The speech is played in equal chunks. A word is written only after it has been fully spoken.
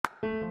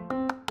Hello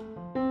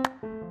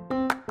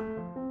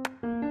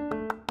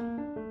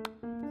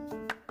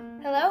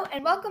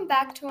and welcome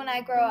back to When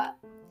I Grow Up.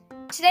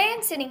 Today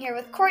I'm sitting here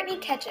with Courtney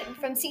Ketchen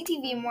from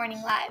CTV Morning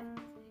Live.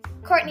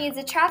 Courtney is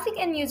a traffic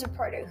and news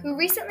reporter who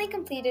recently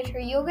completed her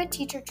yoga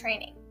teacher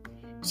training.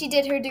 She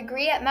did her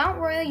degree at Mount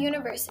Royal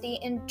University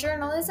in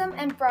journalism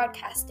and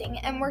broadcasting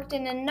and worked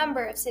in a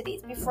number of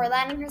cities before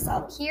landing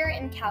herself here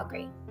in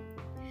Calgary.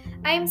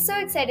 I am so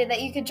excited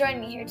that you could join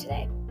me here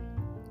today.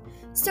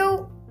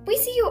 So, we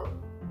see you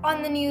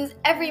on the news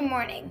every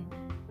morning.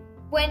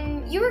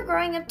 When you were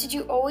growing up, did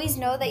you always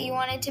know that you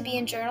wanted to be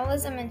in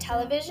journalism and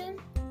television?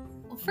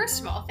 Well,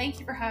 first of all, thank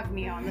you for having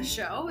me on the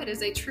show. It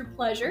is a true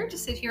pleasure to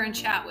sit here and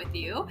chat with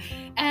you.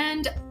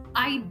 And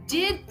I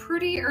did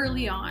pretty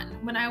early on.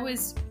 When I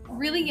was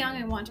really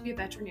young, I wanted to be a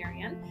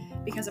veterinarian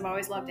because I've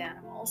always loved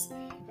animals.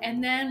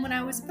 And then when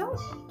I was about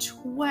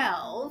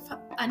 12,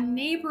 a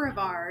neighbor of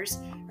ours,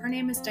 her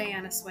name is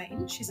Diana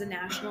Swain. She's a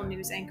national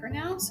news anchor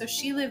now. So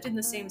she lived in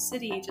the same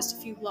city just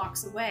a few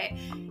blocks away.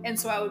 And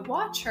so I would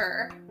watch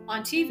her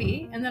on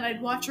TV, and then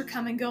I'd watch her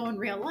come and go in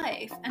real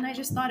life. And I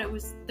just thought it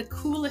was the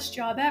coolest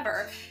job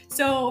ever.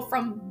 So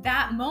from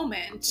that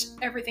moment,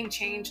 everything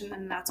changed, and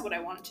then that's what I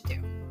wanted to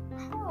do.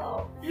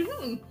 Oh.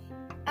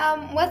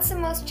 Mm-hmm. What's the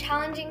most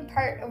challenging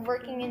part of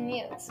working in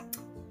news?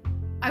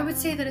 I would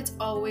say that it's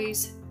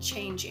always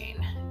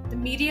changing. The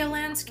media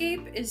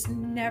landscape is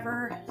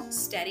never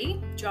steady.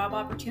 Job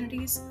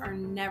opportunities are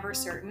never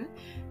certain.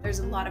 There's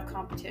a lot of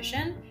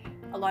competition.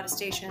 A lot of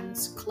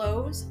stations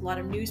close. A lot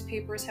of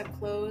newspapers have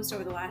closed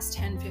over the last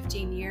 10,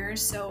 15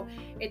 years. So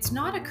it's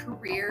not a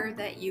career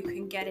that you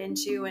can get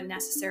into and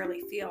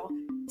necessarily feel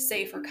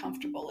safe or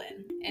comfortable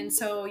in. And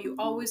so you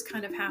always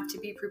kind of have to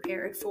be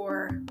prepared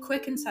for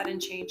quick and sudden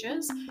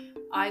changes.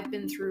 I've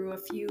been through a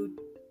few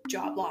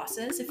job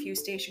losses, a few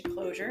station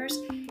closures,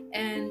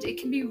 and it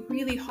can be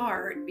really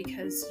hard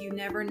because you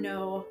never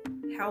know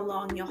how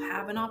long you'll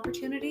have an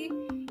opportunity.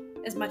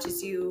 As much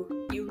as you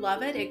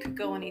love it, it could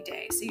go any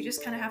day. So you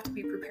just kind of have to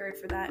be prepared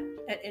for that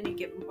at any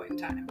given point in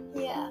time.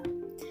 Yeah.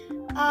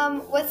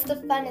 What's the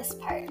funnest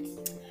part?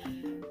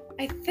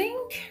 I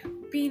think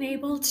being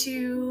able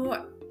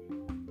to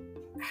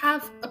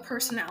have a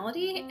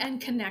personality and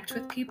connect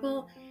with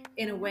people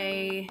in a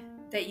way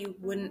that you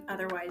wouldn't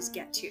otherwise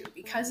get to.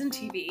 Because in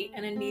TV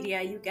and in media,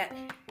 you get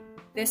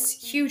this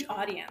huge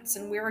audience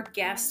and we're a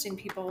guest in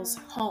people's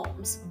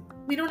homes.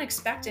 We don't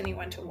expect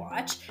anyone to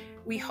watch.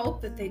 We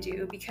hope that they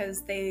do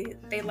because they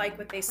like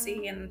what they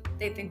see and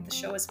they think the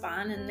show is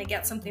fun and they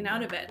get something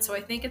out of it. So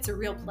I think it's a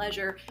real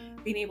pleasure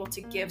being able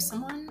to give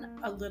someone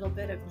a little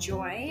bit of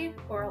joy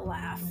or a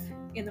laugh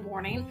in the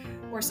morning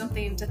or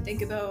something to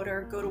think about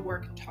or go to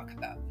work and talk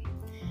about.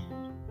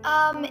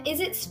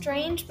 Is it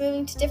strange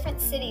moving to different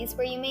cities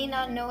where you may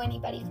not know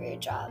anybody for your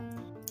job?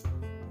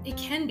 It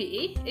can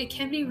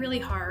be really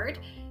hard,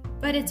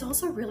 but it's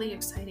also really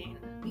exciting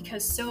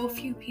because so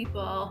few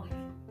people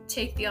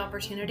take the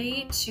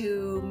opportunity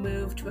to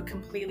move to a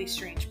completely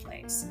strange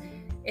place.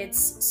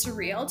 It's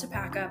surreal to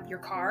pack up your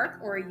car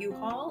or a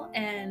U-Haul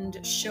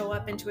and show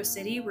up into a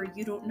city where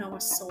you don't know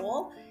a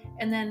soul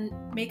and then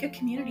make a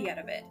community out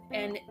of it.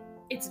 And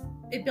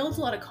it builds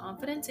a lot of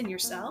confidence in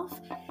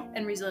yourself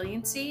and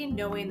resiliency,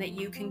 knowing that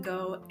you can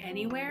go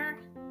anywhere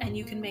and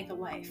you can make a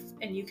life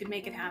and you can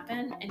make it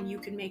happen and you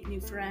can make new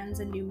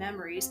friends and new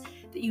memories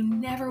that you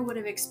never would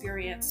have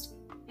experienced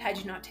had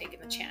you not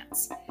taken the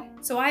chance.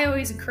 So I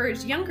always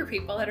encourage younger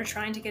people that are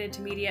trying to get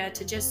into media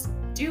to just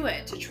do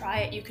it, to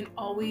try it. You can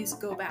always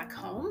go back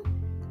home,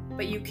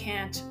 but you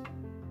can't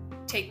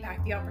take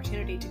back the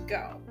opportunity to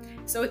go.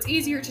 So it's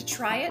easier to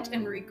try it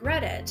and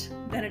regret it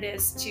than it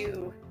is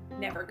to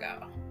never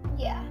go.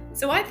 Yeah.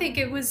 So I think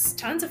it was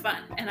tons of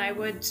fun and I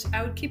would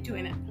keep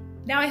doing it.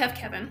 Now I have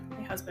Kevin,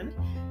 my husband,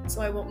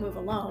 so I won't move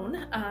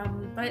alone.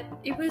 But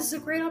it was a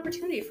great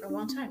opportunity for a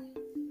long time.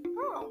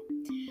 Oh.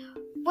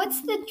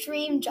 What's the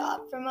dream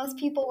job for most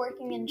people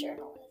working in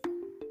journalism?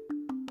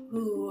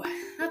 Ooh,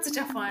 that's a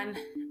tough one.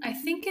 I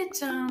think it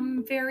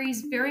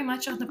varies very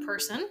much on the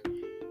person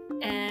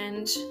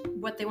and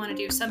what they want to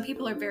do. Some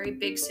people are very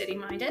big city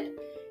minded.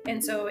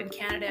 And so in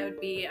Canada, it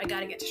would be, I got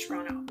to get to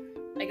Toronto.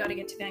 I got to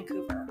get to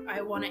Vancouver.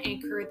 I want to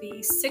anchor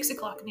the 6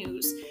 o'clock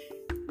news.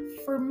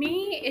 For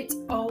me, it's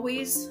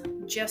always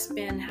just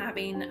been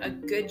having a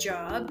good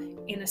job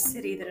in a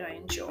city that I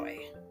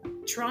enjoy.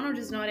 Toronto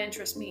does not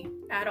interest me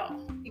at all.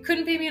 You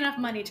couldn't pay me enough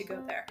money to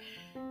go there.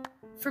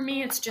 For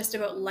me, it's just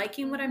about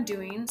liking what I'm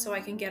doing so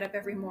I can get up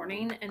every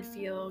morning and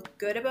feel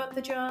good about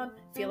the job,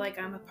 feel like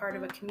I'm a part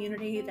of a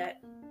community that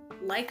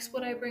likes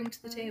what I bring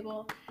to the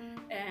table,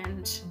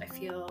 and I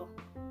feel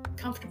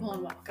comfortable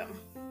and welcome.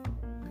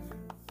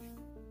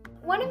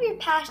 One of your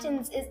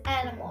passions is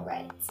animal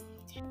rights.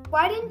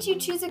 Why didn't you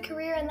choose a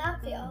career in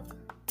that field?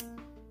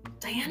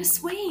 Diana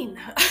Swain.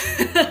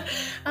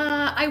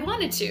 I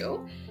wanted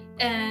to,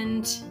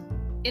 and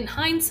in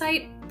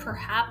hindsight,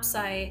 perhaps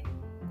I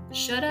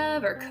should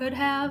have or could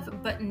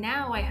have, but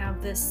now I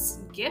have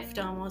this gift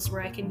almost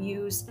where I can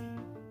use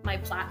my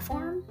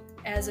platform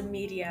as a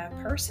media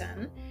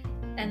person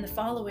and the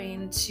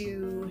following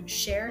to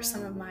share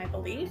some of my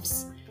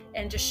beliefs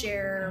and to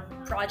share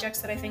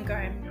projects that I think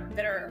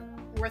that are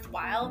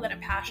worthwhile, that I'm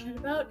passionate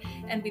about,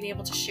 and being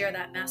able to share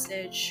that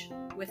message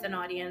with an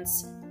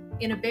audience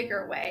in a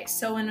bigger way.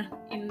 So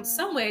in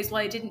some ways,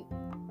 while I didn't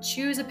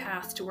choose a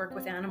path to work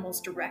with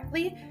animals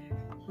directly,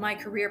 my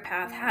career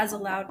path has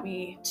allowed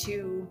me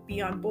to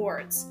be on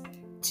boards,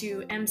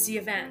 to MC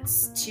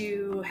events,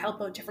 to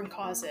help out different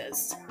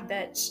causes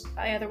that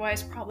I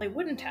otherwise probably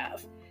wouldn't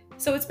have.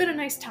 So it's been a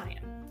nice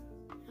tie-in.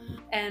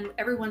 And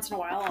every once in a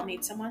while, I'll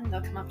meet someone,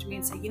 they'll come up to me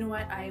and say, you know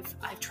what, I've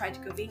tried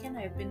to go vegan.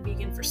 I've been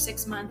vegan for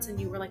 6 months and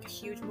you were like a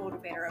huge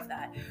motivator of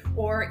that.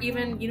 Or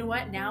even, you know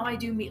what, now I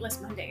do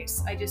meatless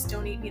Mondays. I just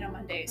don't eat meat on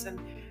Mondays. And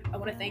I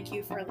want to thank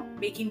you for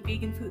making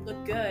vegan food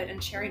look good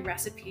and sharing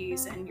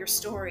recipes and your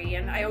story.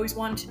 And I always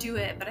wanted to do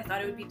it, but I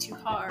thought it would be too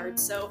hard.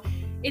 So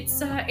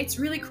it's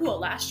really cool.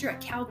 Last year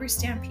at Calgary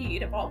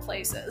Stampede, of all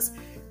places,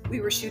 we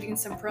were shooting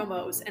some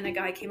promos and a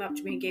guy came up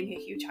to me and gave me a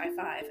huge high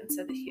five and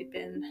said that he had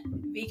been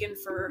vegan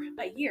for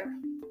a year,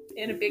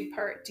 in a big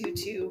part due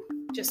to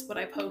just what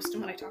I post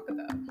and what I talk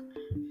about.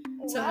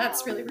 Wow. So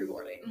that's really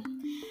rewarding.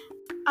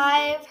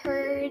 I've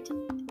heard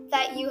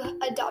that you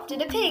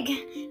adopted a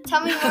pig.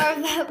 Tell me more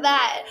about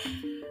that.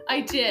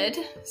 I did.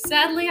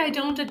 Sadly, I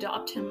don't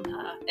adopt him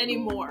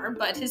anymore,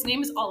 but his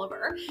name is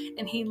Oliver,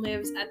 and he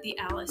lives at the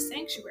Alice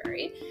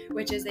Sanctuary,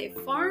 which is a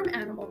farm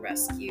animal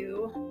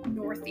rescue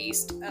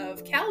northeast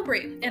of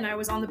Calgary. And I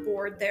was on the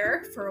board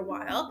there for a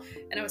while,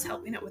 and I was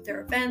helping out with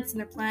their events and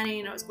their planning,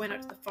 and I was going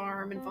out to the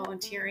farm and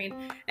volunteering.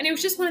 And it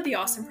was just one of the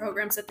awesome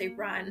programs that they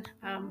run.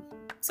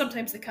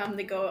 Sometimes they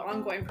go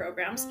ongoing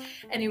programs,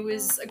 and it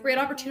was a great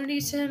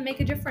opportunity to make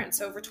a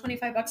difference. Over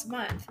 $25 a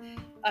month,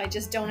 I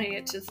just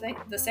donated to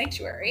the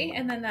sanctuary,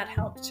 and then that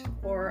helped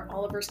for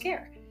Oliver's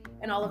care.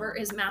 And Oliver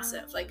is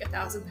massive, like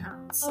 1,000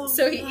 pounds. Oh,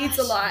 so he eats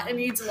a lot and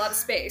needs a lot of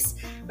space,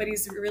 but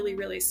he's a really,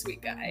 really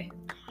sweet guy.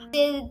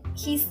 Did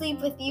he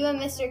sleep with you and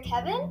Mr.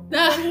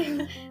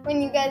 Kevin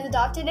when you guys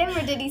adopted him,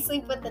 or did he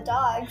sleep with the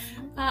dogs?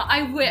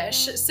 I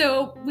wish.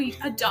 So we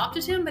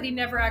adopted him, but he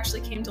never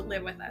actually came to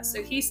live with us.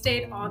 So he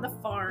stayed on the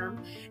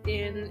farm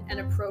in an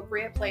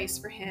appropriate place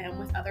for him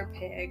with other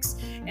pigs.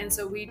 And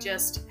so we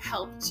just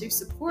helped to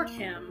support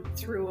him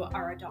through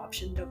our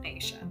adoption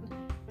donation.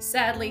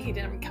 Sadly, he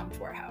didn't come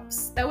to our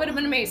house. That would have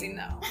been amazing,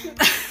 though.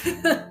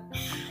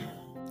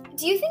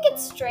 Do you think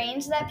it's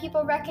strange that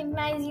people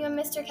recognize you and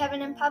Mr.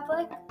 Kevin in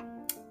public?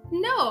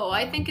 No,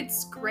 I think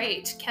it's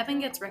great. Kevin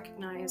gets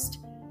recognized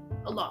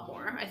a lot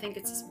more. I think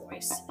it's his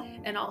voice.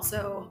 And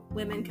also,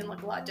 women can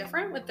look a lot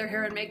different with their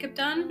hair and makeup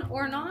done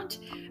or not.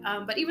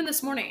 But even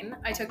this morning,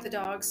 I took the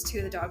dogs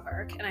to the dog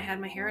park, and I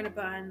had my hair in a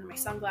bun, my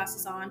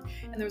sunglasses on,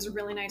 and there was a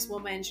really nice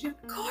woman. She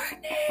went,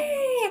 "Courtney,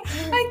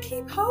 I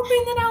keep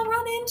hoping that I'll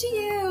run into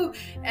you."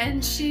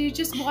 And she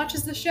just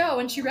watches the show,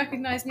 and she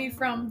recognized me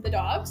from the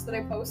dogs that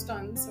I post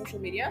on social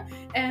media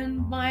and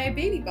my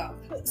baby bump.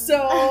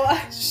 So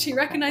she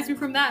recognized me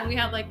from that, and we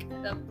had like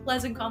a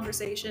pleasant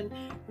conversation.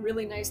 A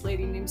really nice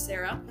lady named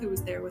Sarah who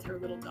was there with her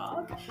little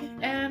dog.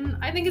 And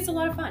I think it's a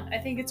lot of fun. I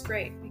think it's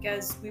great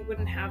because we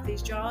wouldn't have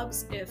these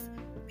jobs if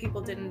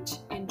people didn't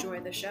enjoy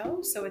the show.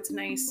 So it's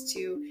nice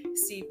to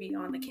see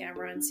beyond the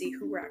camera and see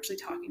who we're actually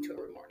talking to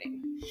every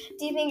morning.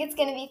 Do you think it's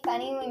going to be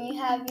funny when you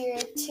have your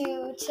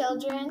 2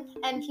 children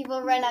and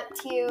people run up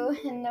to you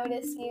and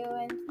notice you?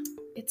 And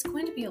it's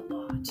going to be a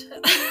lot.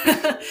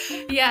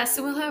 Yeah,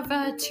 so we'll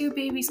have 2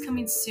 babies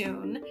coming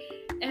soon.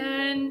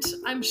 And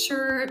I'm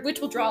sure, which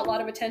will draw a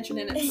lot of attention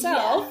in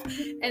itself.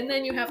 Yeah. And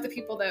then you have the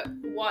people that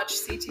watch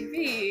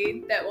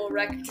CTV that will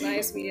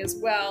recognize me as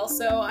well.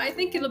 So I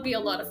think it'll be a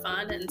lot of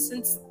fun. And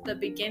since the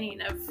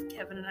beginning of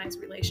Kevin and I's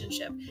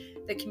relationship,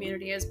 the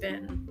community has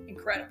been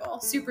incredible,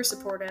 super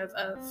supportive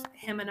of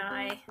him and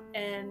I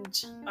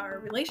and our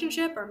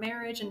relationship, our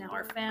marriage, and now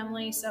our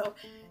family. So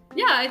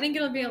yeah, I think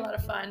it'll be a lot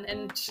of fun.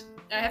 And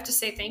I have to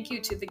say thank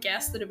you to the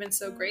guests that have been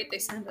so great. They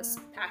send us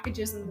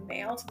packages in the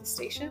mail to the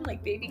station,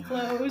 like baby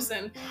clothes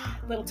and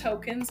little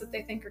tokens that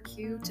they think are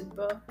cute and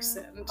books.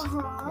 And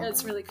yeah,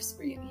 it's really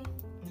sweet.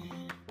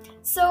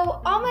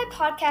 So all my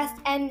podcasts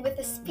end with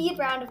a speed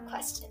round of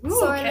questions. Ooh,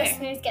 so our okay.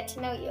 listeners get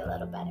to know you a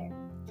little better.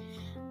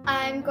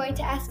 I'm going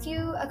to ask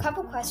you a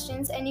couple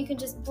questions and you can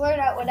just blurt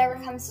out whatever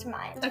comes to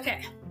mind.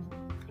 Okay.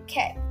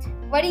 Okay.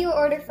 What do you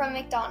order from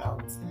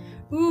McDonald's?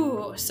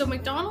 Ooh, so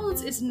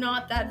McDonald's is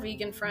not that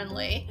vegan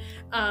friendly.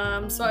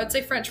 So I would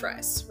say French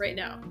fries right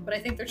now, but I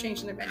think they're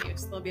changing their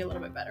menus. They'll be a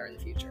little bit better in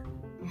the future.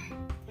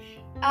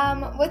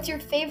 What's your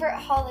favorite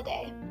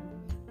holiday?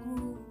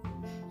 Ooh,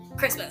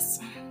 Christmas.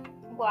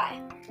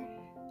 Why?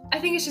 I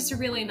think it's just a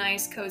really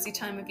nice, cozy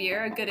time of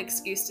year, a good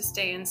excuse to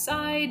stay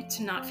inside,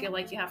 to not feel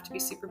like you have to be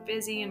super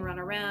busy and run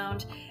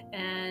around.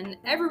 And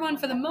everyone,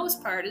 for the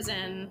most part, is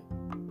in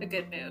a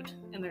good mood.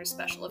 And there's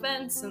special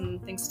events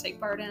and things to take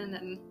part in,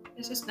 and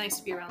it's just nice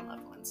to be around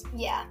loved ones.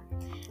 Yeah.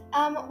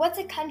 What's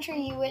a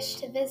country you wish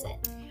to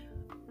visit?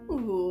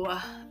 Ooh,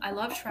 I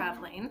love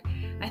traveling.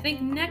 I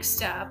think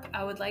next up,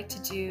 I would like to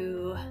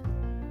do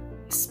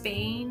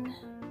Spain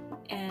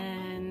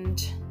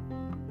and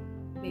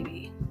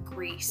maybe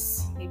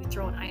Greece, maybe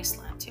throw in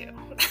Iceland too.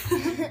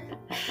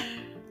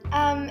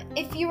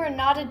 If you were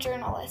not a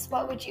journalist,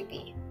 what would you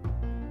be?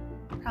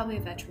 Probably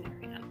a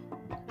veterinarian.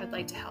 I'd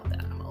like to help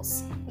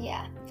animals.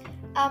 Yeah.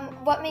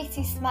 What makes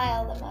you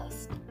smile the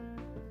most?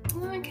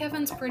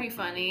 Kevin's pretty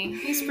funny.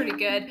 He's pretty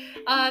good.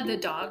 The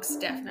dogs,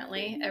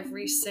 definitely.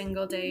 Every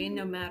single day,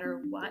 no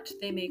matter what,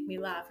 they make me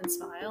laugh and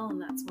smile,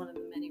 and that's one of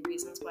the many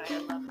reasons why I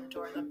love and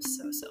adore them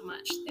so, so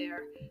much.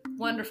 They're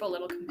wonderful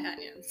little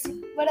companions.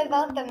 What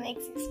about them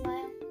makes you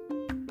smile?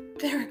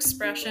 Their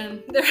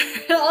expression.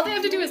 All they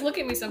have to do is look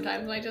at me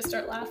sometimes and I just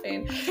start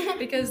laughing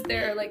because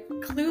they're like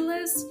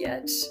clueless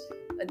yet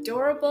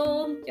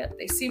adorable, yet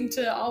they seem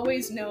to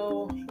always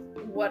know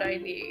what I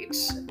need.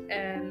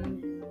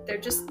 And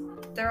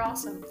they're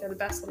awesome. They're the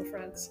best little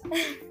friends.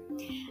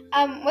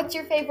 What's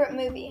your favorite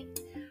movie?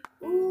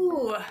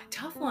 Ooh,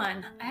 tough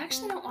one. I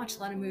actually don't watch a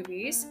lot of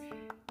movies.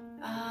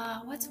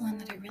 What's one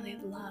that I really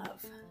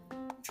love?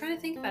 I'm trying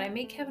to think about it. I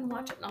made Kevin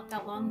watch it not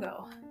that long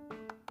ago.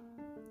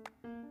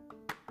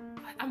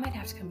 I might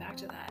have to come back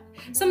to that.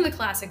 Some of the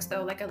classics,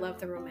 though, like I love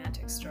the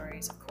romantic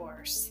stories, of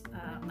course,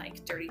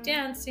 like Dirty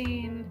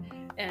Dancing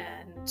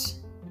and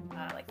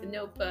like The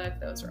Notebook.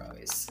 Those are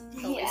always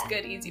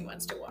good, easy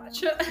ones to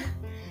watch.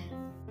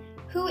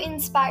 Who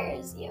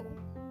inspires you?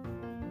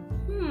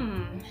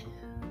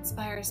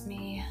 Inspires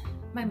me.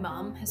 My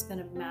mom has been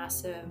a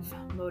massive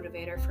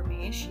motivator for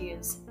me. She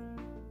is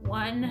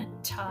one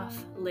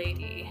tough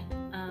lady,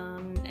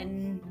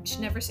 and she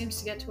never seems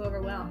to get too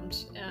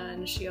overwhelmed,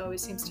 and she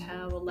always seems to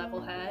have a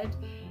level head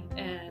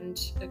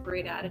and a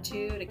great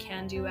attitude, a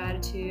can-do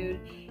attitude,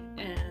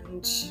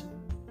 and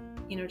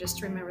just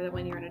to remember that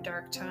when you're in a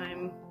dark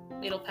time,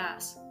 it'll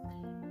pass,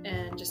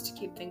 and just to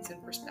keep things in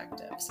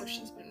perspective. So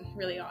she's been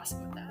really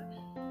awesome with that.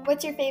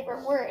 What's your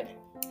favorite word?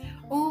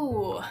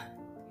 Oh,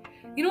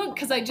 you know what,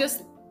 because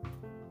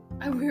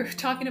we were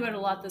talking about it a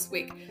lot this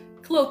week.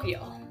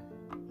 Colloquial.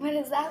 What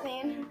does that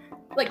mean?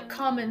 Like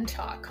common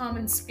talk,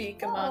 common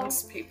speak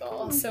amongst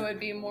people. So it'd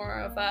be more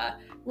of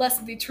less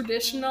of the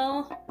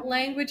traditional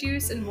language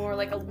use and more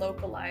like a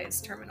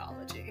localized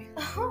terminology.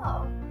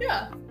 Oh.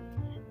 Yeah.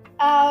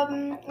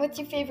 What's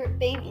your favorite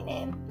baby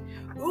name?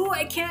 Ooh,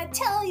 I can't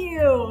tell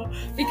you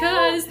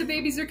because the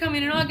babies are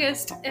coming in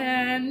August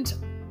and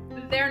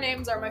their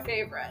names are my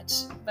favorite,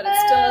 but it's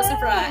still a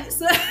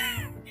surprise.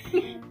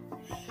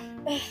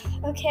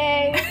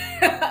 Okay.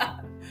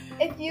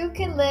 If you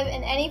could live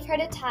in any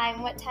part of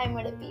time, what time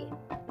would it be?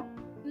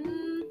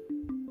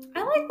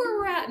 I like where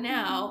we're at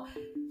now.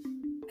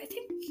 I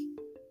think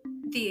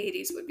the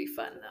 80s would be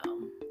fun,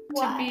 though.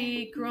 Why? To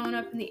be growing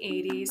up in the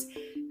 80s,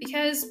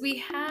 because we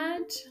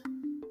had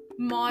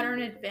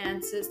modern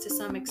advances to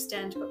some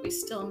extent, but we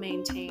still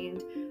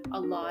maintained a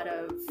lot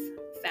of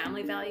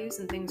family values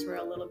and things were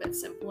a little bit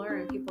simpler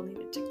and people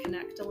needed to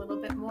connect a little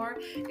bit more.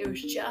 It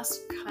was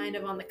just kind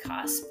of on the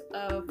cusp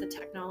of the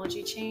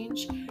technology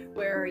change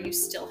where you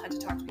still had to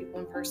talk to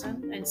people in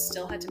person and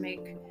still had to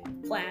make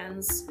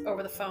plans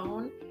over the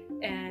phone,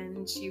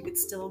 and you could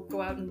still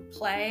go out and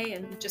play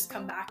and just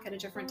come back at a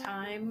different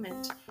time.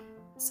 And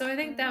so I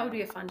think that would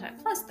be a fun time.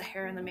 Plus the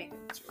hair and the makeup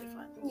was really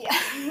fun.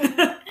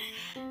 Yeah.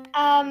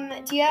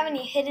 Do you have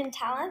any hidden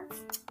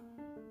talents?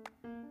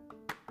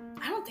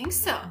 I don't think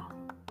so.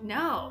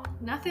 No,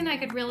 nothing I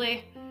could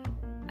really,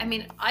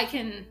 I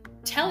can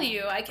tell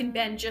you I can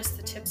bend just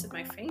the tips of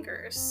my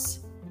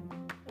fingers.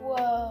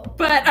 Whoa.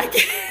 But I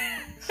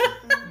can't.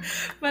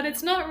 But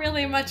it's not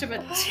really much of a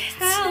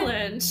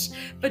talent,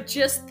 but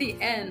just the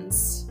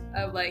ends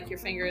of like your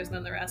fingers and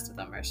then the rest of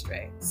them are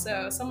straight.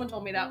 So someone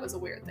told me that was a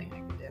weird thing I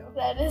could do.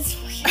 That is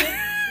weird.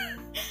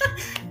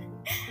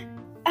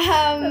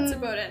 That's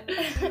about it.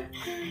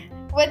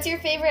 What's your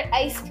favorite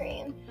ice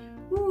cream?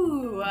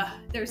 Ooh,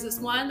 there's this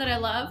one that I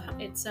love.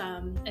 It's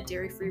a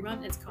dairy-free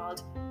one. It's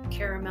called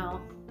Caramel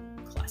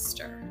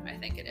Cluster, I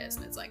think it is.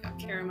 And it's like a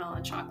caramel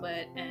and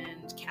chocolate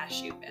and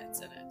cashew bits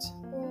in it.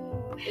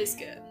 Ooh. It's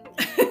good.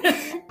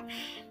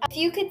 If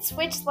you could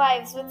switch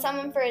lives with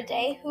someone for a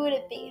day, who would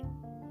it be?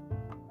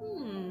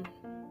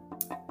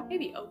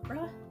 Maybe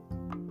Oprah.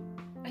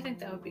 I think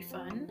that would be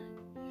fun.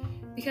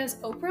 Because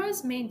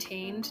Oprah's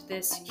maintained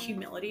this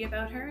humility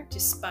about her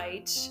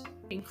despite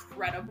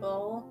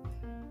incredible,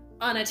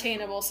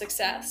 unattainable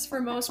success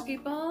for most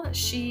people.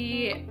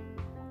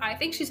 I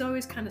think she's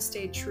always kind of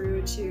stayed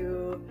true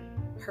to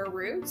her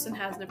roots and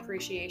has an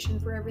appreciation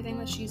for everything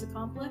that she's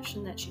accomplished,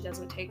 and that she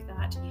doesn't take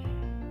that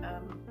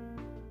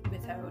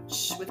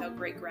without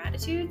great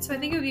gratitude. So I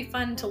think it would be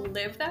fun to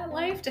live that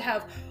life, to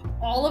have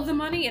all of the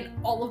money and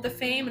all of the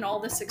fame and all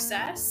the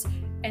success,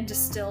 and to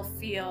still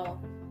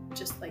feel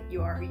just like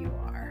you are who you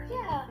are.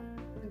 Yeah.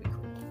 That'd be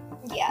cool.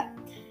 Yeah.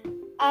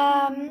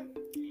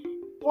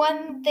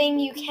 One thing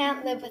you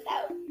can't live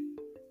without.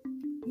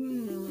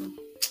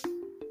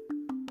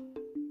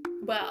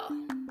 Well,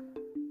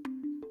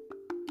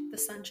 the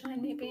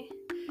sunshine, maybe.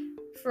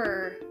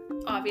 For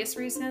obvious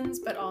reasons,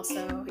 but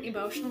also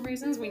emotional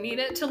reasons. We need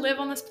it to live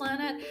on this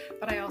planet.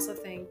 But I also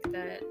think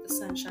that the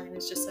sunshine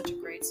is just such a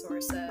great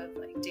source of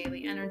like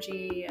daily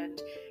energy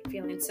and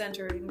feeling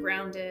centered and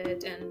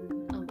grounded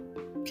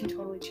and can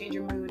totally change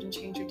your mood and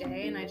change your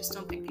day. And I just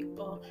don't think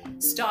people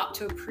stop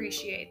to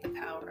appreciate the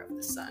power of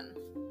the sun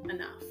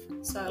enough.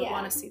 So I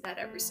want to see that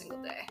every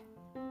single day.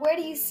 Where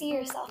do you see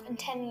yourself in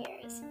 10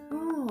 years?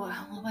 Oh,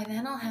 well, by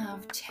then I'll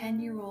have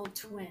 10-year-old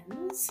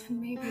twins and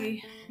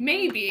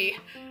maybe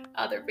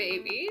other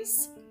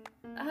babies.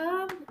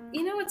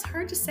 It's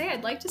hard to say.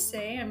 I'd like to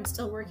say I'm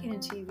still working in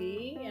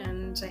TV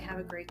and I have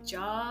a great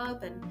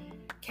job, and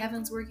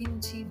Kevin's working in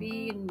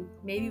TV, and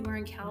maybe we're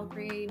in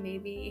Calgary,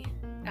 maybe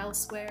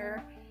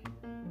elsewhere.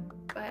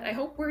 But I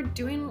hope we're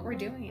doing what we're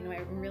doing.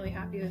 I'm really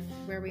happy with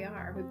where we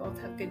are. We both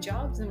have good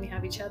jobs and we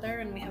have each other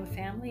and we have a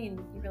family, and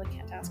you really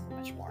can't ask for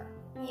much more.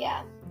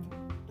 Yeah.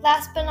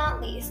 Last but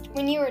not least,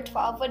 when you were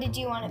 12, what did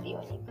you want to be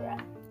when you grew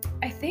up?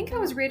 I think I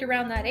was right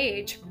around that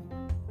age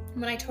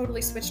when I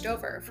totally switched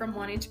over from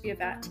wanting to be a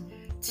vet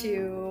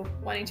to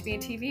wanting to be in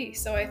TV.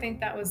 So I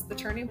think that was the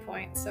turning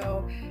point.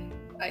 So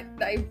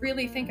I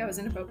really think I was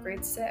in about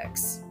grade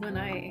 6 when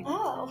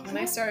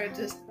I started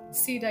to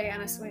see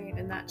Diana Swain,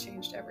 and that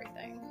changed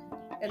everything.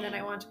 And then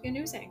I wanted to be a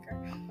news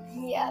anchor.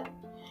 Yeah.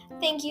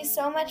 Thank you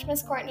so much,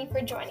 Miss Courtney,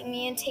 for joining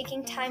me and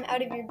taking time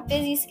out of your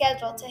busy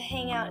schedule to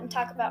hang out and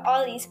talk about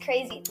all these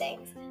crazy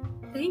things.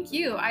 Thank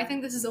you. I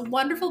think this is a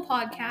wonderful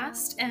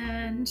podcast,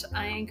 and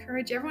I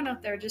encourage everyone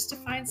out there just to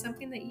find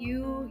something that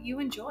you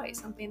enjoy,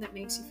 something that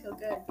makes you feel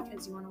good,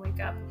 because you want to wake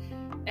up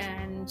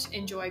and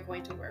enjoy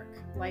going to work.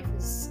 Life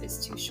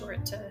is too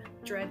short to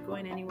dread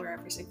going anywhere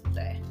every single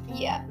day.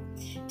 Yeah.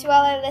 To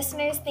all our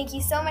listeners, thank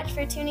you so much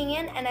for tuning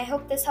in, and I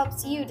hope this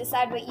helps you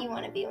decide what you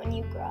want to be when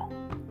you grow up.